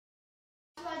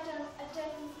I've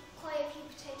done quite a few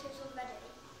potatoes already,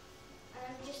 and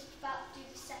I'm just about to do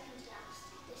the second to last.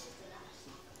 This is the last.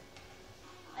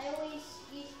 I always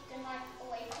use the knife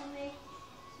away from me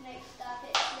to make sure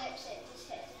if it slips, it just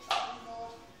hits the chopping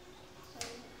board, so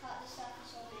it doesn't hurt the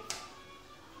surface on me.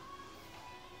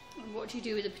 And what do you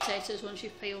do with the potatoes once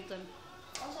you've peeled them?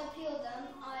 Once I peel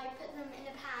them, I put them in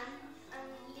a pan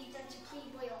and leave them to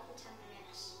pre-boil for 10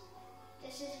 minutes.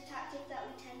 This is a tactic that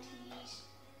we tend to use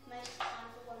most of the time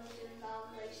for when we're doing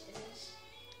mild roastings.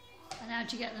 And how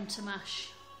do you get them to mash?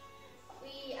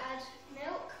 We add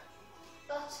milk,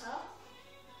 butter,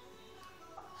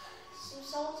 some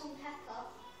salt and pepper.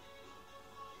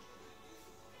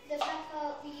 The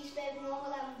pepper we use a bit more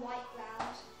than white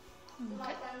ground. The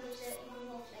white ground gives it even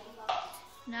more flavour.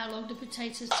 And how long do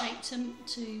potatoes take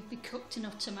to be cooked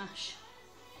enough to mash?